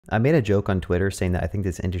I made a joke on Twitter saying that I think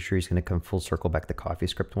this industry is going to come full circle back to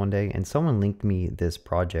CoffeeScript one day, and someone linked me this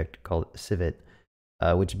project called Civet,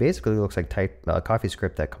 which basically looks like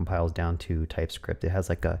CoffeeScript that compiles down to TypeScript. It has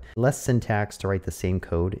like a less syntax to write the same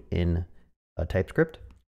code in TypeScript.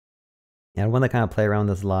 And I want to kind of play around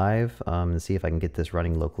this live and see if I can get this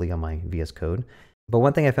running locally on my VS Code. But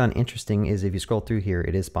one thing I found interesting is if you scroll through here,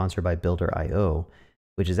 it is sponsored by Builder.io,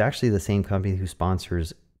 which is actually the same company who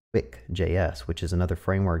sponsors Quick.js, which is another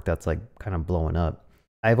framework that's like kind of blowing up.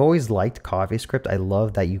 I've always liked CoffeeScript. I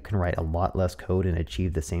love that you can write a lot less code and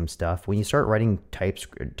achieve the same stuff. When you start writing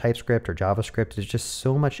TypeScript or JavaScript, there's just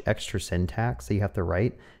so much extra syntax that you have to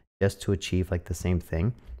write just to achieve like the same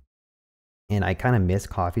thing. And I kind of miss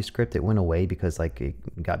CoffeeScript. It went away because like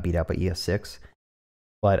it got beat out by ES6.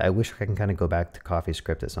 But I wish I can kind of go back to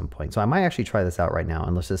CoffeeScript at some point. So I might actually try this out right now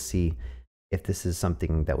and let's just see if this is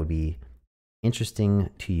something that would be interesting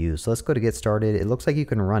to use. So let's go to get started. It looks like you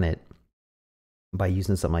can run it by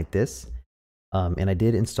using something like this. And I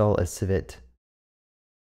did install a Civet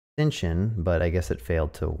extension, but I guess it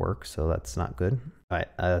failed to work. So that's not good. All right,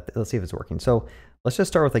 let's see if it's working. So let's just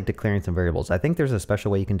start with like declaring some variables. I think there's a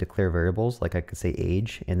special way you can declare variables. Like I could say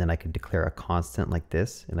age, and then I could declare a constant like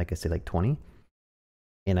this, and I could say like 20.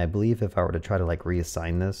 And I believe if I were to try to like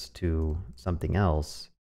reassign this to something else,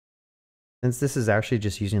 since this is actually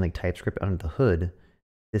just using like TypeScript under the hood,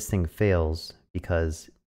 this thing fails because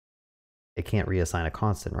it can't reassign a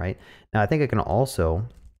constant, right? Now I think I can also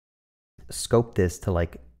scope this to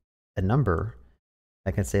like a number.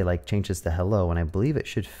 I can say like change this to hello, and I believe it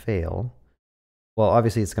should fail. Well,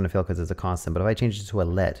 obviously it's going to fail because it's a constant, but if I change it to a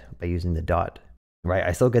let by using the dot, right,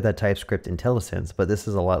 I still get that TypeScript IntelliSense, but this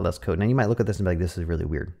is a lot less code. Now you might look at this and be like, this is really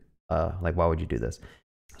weird. Like, why would you do this?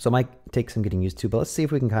 So it might take some getting used to, but let's see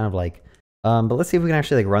if we can kind of like, but let's see if we can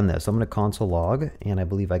actually like run this. So I'm going to console log, and I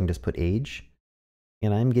believe I can just put age,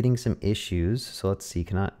 and I'm getting some issues. So let's see,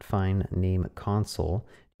 cannot find name console.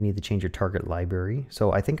 You need to change your target library.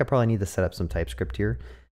 So I think I probably need to set up some TypeScript here.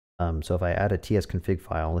 So if I add a tsconfig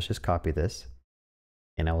file, let's just copy this.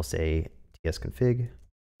 And I will say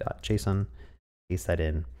tsconfig.json, paste that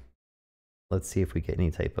in. Let's see if we get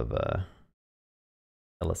any type of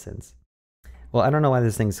IntelliSense. Well, I don't know why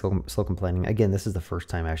this thing's still complaining. Again, this is the first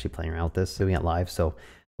time actually playing around with this, doing it live. So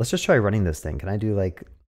let's just try running this thing. Can I do like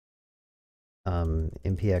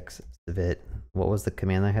npx civet? What was the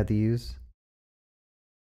command I had to use?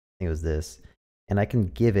 I think it was this. And I can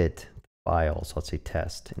give it the file. So let's say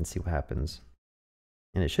test and see what happens.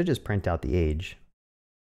 And it should just print out the age.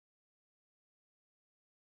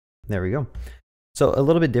 There we go. So a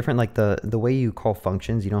little bit different, like the way you call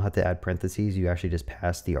functions, you don't have to add parentheses. You actually just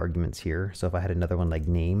pass the arguments here. So if I had another one like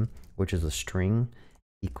name, which is a string,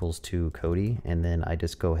 equals to Cody, and then I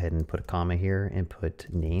just go ahead and put a comma here and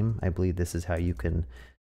put name. I believe this is how you can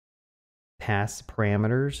pass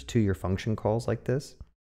parameters to your function calls like this.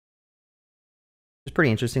 It's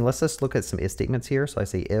pretty interesting. Let's just look at some if statements here. So I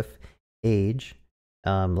say if age,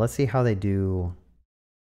 let's see how they do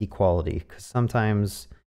equality, because sometimes,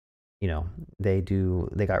 you know, they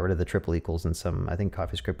got rid of the triple equals in some, I think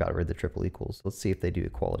CoffeeScript got rid of the triple equals. Let's see if they do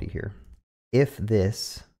equality here. If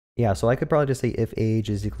this, yeah, so I could probably just say if age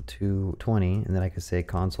is equal to 20, and then I could say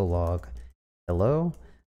console log hello,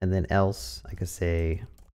 and then else I could say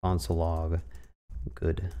console log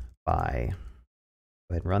goodbye.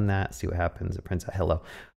 Go ahead and run that, see what happens. It prints out hello.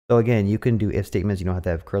 So again, you can do if statements. You don't have to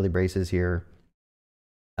have curly braces here.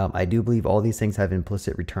 I do believe all these things have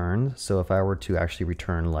implicit returns. So if I were to actually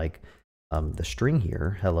return like the string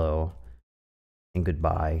here, hello and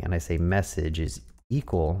goodbye, and I say message is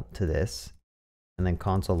equal to this, and then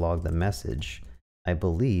console log the message, I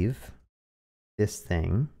believe this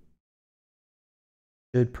thing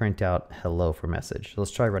should print out hello for message. So let's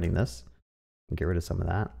try running this and get rid of some of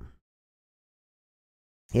that.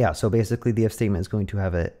 Yeah, so basically the if statement is going to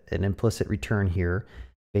have an implicit return here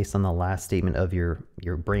based on the last statement of your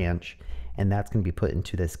branch, and that's going to be put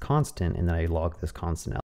into this constant, and then I log this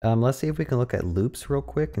constant out. Let's see if we can look at loops real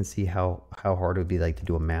quick and see how hard it would be like to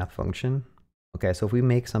do a math function. Okay, so if we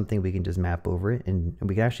make something, we can just map over it, and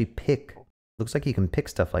we can actually pick, looks like you can pick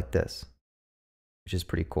stuff like this, which is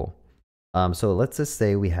pretty cool. So let's just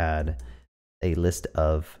say we had a list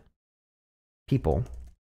of people,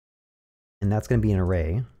 and that's going to be an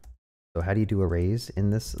array. So how do you do arrays in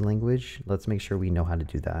this language? Let's make sure we know how to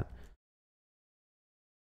do that.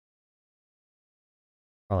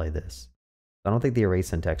 Probably this. I don't think the array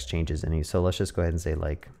syntax changes any. So let's just go ahead and say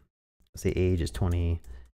like, let's say age is 20,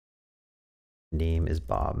 name is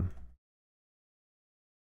Bob.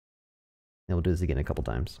 And we'll do this again a couple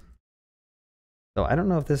times. So I don't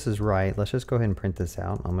know if this is right. Let's just go ahead and print this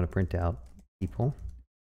out. I'm going to print out people.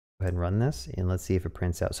 Go ahead and run this, and let's see if it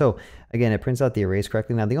prints out. So again, it prints out the arrays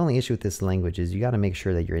correctly. Now, the only issue with this language is you got to make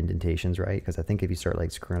sure that your indentation's right, because I think if you start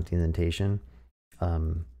like screwing up the indentation,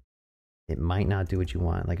 it might not do what you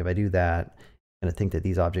want. Like if I do that, I'm gonna think that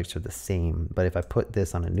these objects are the same. But if I put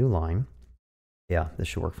this on a new line, yeah, this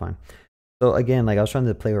should work fine. So again, like I was trying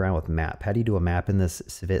to play around with map. How do you do a map in this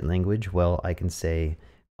Civet language? Well, I can say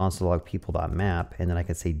console log people.map, and then I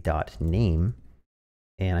can say .name.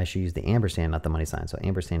 And I should use the ampersand, not the money sign. So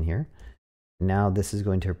ampersand here. Now this is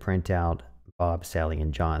going to print out Bob, Sally,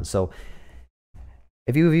 and John. So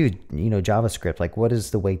if you view, JavaScript, like what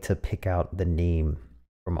is the way to pick out the name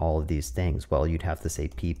from all of these things? Well, you'd have to say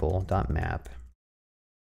people.map.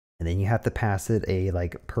 And then you have to pass it a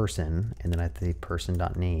like person, and then I have to say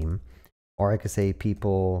person.name. Or I could say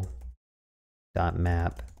people.map,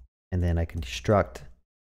 and then I can destruct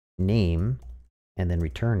name, and then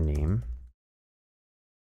return name.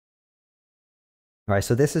 All right,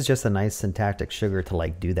 so this is just a nice syntactic sugar to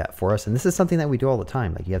like do that for us. And this is something that we do all the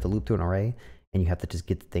time. Like you have to loop through an array and you have to just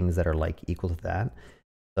get the things that are like equal to that.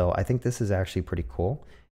 So I think this is actually pretty cool.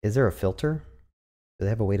 Is there a filter? Do they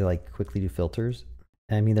have a way to like quickly do filters?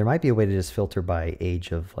 I mean, there might be a way to just filter by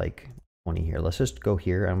age of like 20 here. Let's just go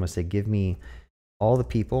here. I'm gonna say, give me all the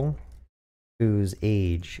people whose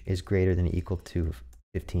age is greater than or equal to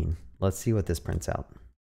 15. Let's see what this prints out.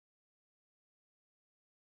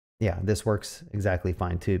 Yeah, this works exactly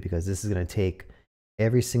fine too, because this is going to take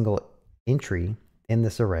every single entry in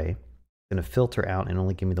this array, going to filter out and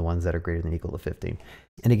only give me the ones that are greater than or equal to 15.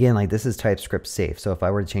 And again, like this is TypeScript safe. So if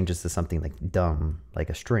I were to change this to something like dumb,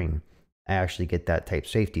 like a string, I actually get that type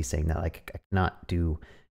safety saying that like I cannot do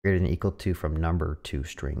greater than or equal to from number to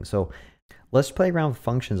string. So let's play around with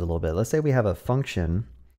functions a little bit. Let's say we have a function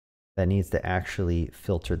that needs to actually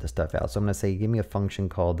filter the stuff out. So I'm going to say, give me a function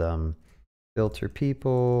called filter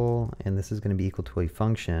people, and this is going to be equal to a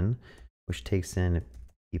function which takes in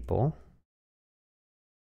people.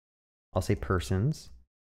 I'll say persons.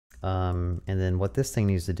 And then what this thing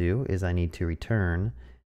needs to do is I need to return,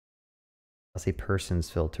 I'll say persons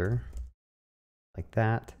filter, like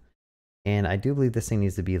that. And I do believe this thing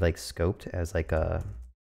needs to be like scoped as like a,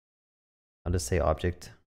 I'll just say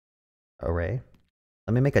object array.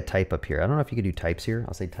 Let me make a type up here. I don't know if you could do types here.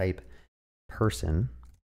 I'll say type person.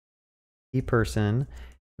 Person, and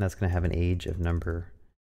that's going to have an age of number,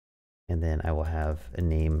 and then I will have a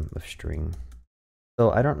name of string.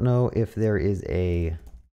 So I don't know if there is a,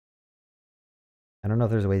 I don't know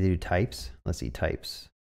if there's a way to do types. Let's see, types.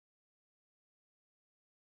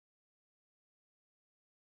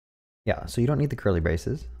 Yeah, so you don't need the curly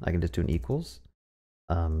braces. I can just do an equals,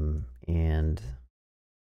 and I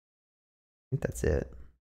think that's it.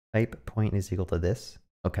 Type point is equal to this.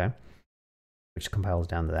 Okay. Which compiles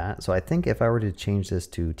down to that. So I think if I were to change this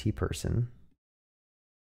to tperson, and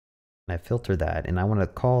I filter that, and I want to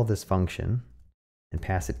call this function and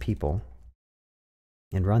pass it people,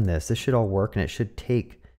 and run this, this should all work, and it should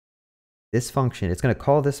take this function. It's going to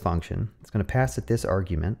call this function. It's going to pass it this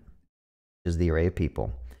argument, which is the array of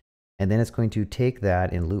people. And then it's going to take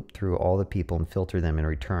that and loop through all the people and filter them and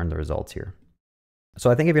return the results here. So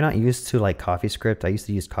I think if you're not used to like CoffeeScript, I used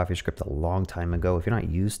to use CoffeeScript a long time ago. If you're not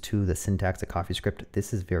used to the syntax of CoffeeScript,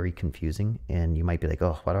 this is very confusing, and you might be like,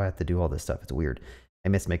 oh, why do I have to do all this stuff? It's weird. I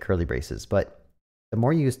miss my curly braces. But the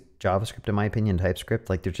more you use JavaScript, in my opinion, TypeScript,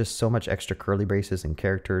 like there's just so much extra curly braces and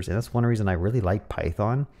characters. And that's one reason I really like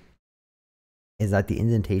Python, is that the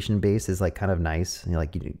indentation base is like kind of nice. You know,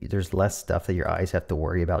 like there's less stuff that your eyes have to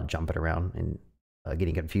worry about jumping around and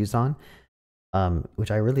getting confused on, which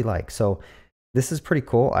I really like. So this is pretty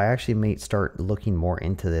cool. I actually may start looking more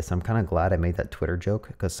into this. I'm kind of glad I made that Twitter joke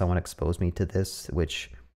because someone exposed me to this, which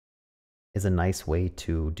is a nice way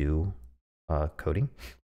to do coding.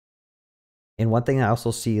 And one thing I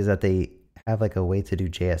also see is that they have like a way to do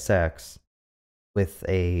JSX with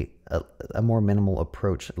a more minimal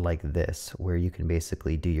approach like this, where you can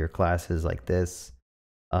basically do your classes like this.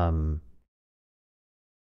 I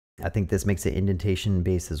think this makes it indentation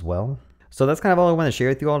based as well. So that's kind of all I want to share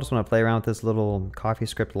with you all. I just want to play around with this little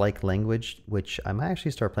CoffeeScript-like language, which I might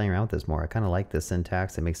actually start playing around with this more. I kind of like this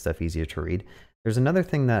syntax. It makes stuff easier to read. There's another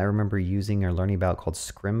thing that I remember using or learning about called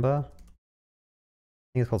Scrimba.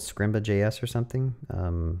 I think it's called Scrimba.js or something.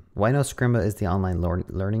 Well, I know Scrimba is the online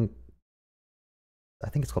learning. I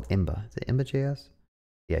think it's called Imba. Is it Imba.js?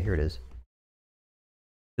 Yeah, here it is.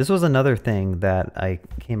 This was another thing that I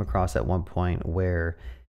came across at one point where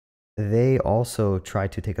they also try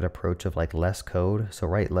to take an approach of like less code. So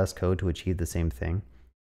write less code to achieve the same thing,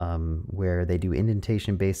 where they do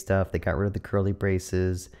indentation based stuff. They got rid of the curly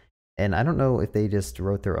braces. And I don't know if they just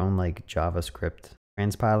wrote their own like JavaScript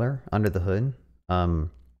transpiler under the hood.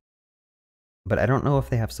 but I don't know if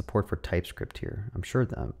they have support for TypeScript here.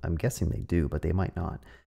 I'm guessing they do, but they might not.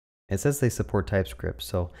 It says they support TypeScript,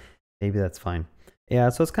 so maybe that's fine. Yeah,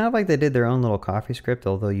 so it's kind of like they did their own little CoffeeScript,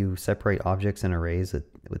 although you separate objects and arrays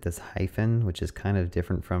with this hyphen, which is kind of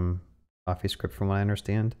different from CoffeeScript from what I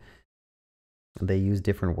understand. They use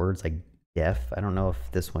different words like def. I don't know if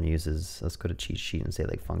this one uses, let's go to cheat sheet and say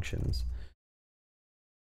like functions.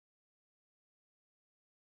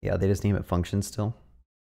 Yeah, they just name it functions still.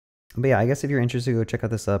 But yeah, I guess if you're interested, go check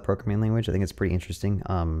out this programming language. I think it's pretty interesting.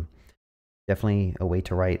 Definitely a way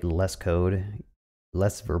to write less code,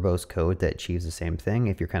 less verbose code that achieves the same thing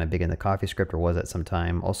if you're kind of big in the CoffeeScript or was at some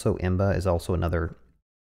time. Also, Imba is also another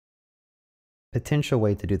potential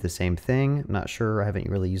way to do the same thing. I'm not sure, I haven't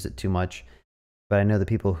really used it too much, but I know the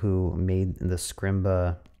people who made the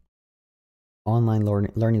Scrimba online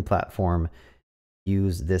learning platform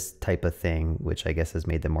use this type of thing, which I guess has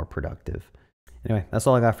made them more productive. Anyway, that's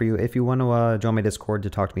all I got for you. If you want to join my Discord to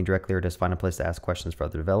talk to me directly or just find a place to ask questions for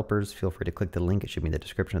other developers, feel free to click the link. It should be in the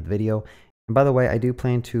description of the video. And by the way, I do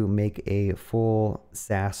plan to make a full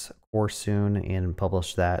SaaS course soon and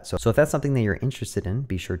publish that. So if that's something that you're interested in,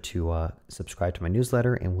 be sure to subscribe to my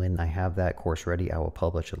newsletter. And when I have that course ready, I will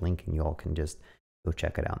publish a link and you all can just go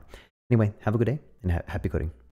check it out. Anyway, have a good day and happy coding.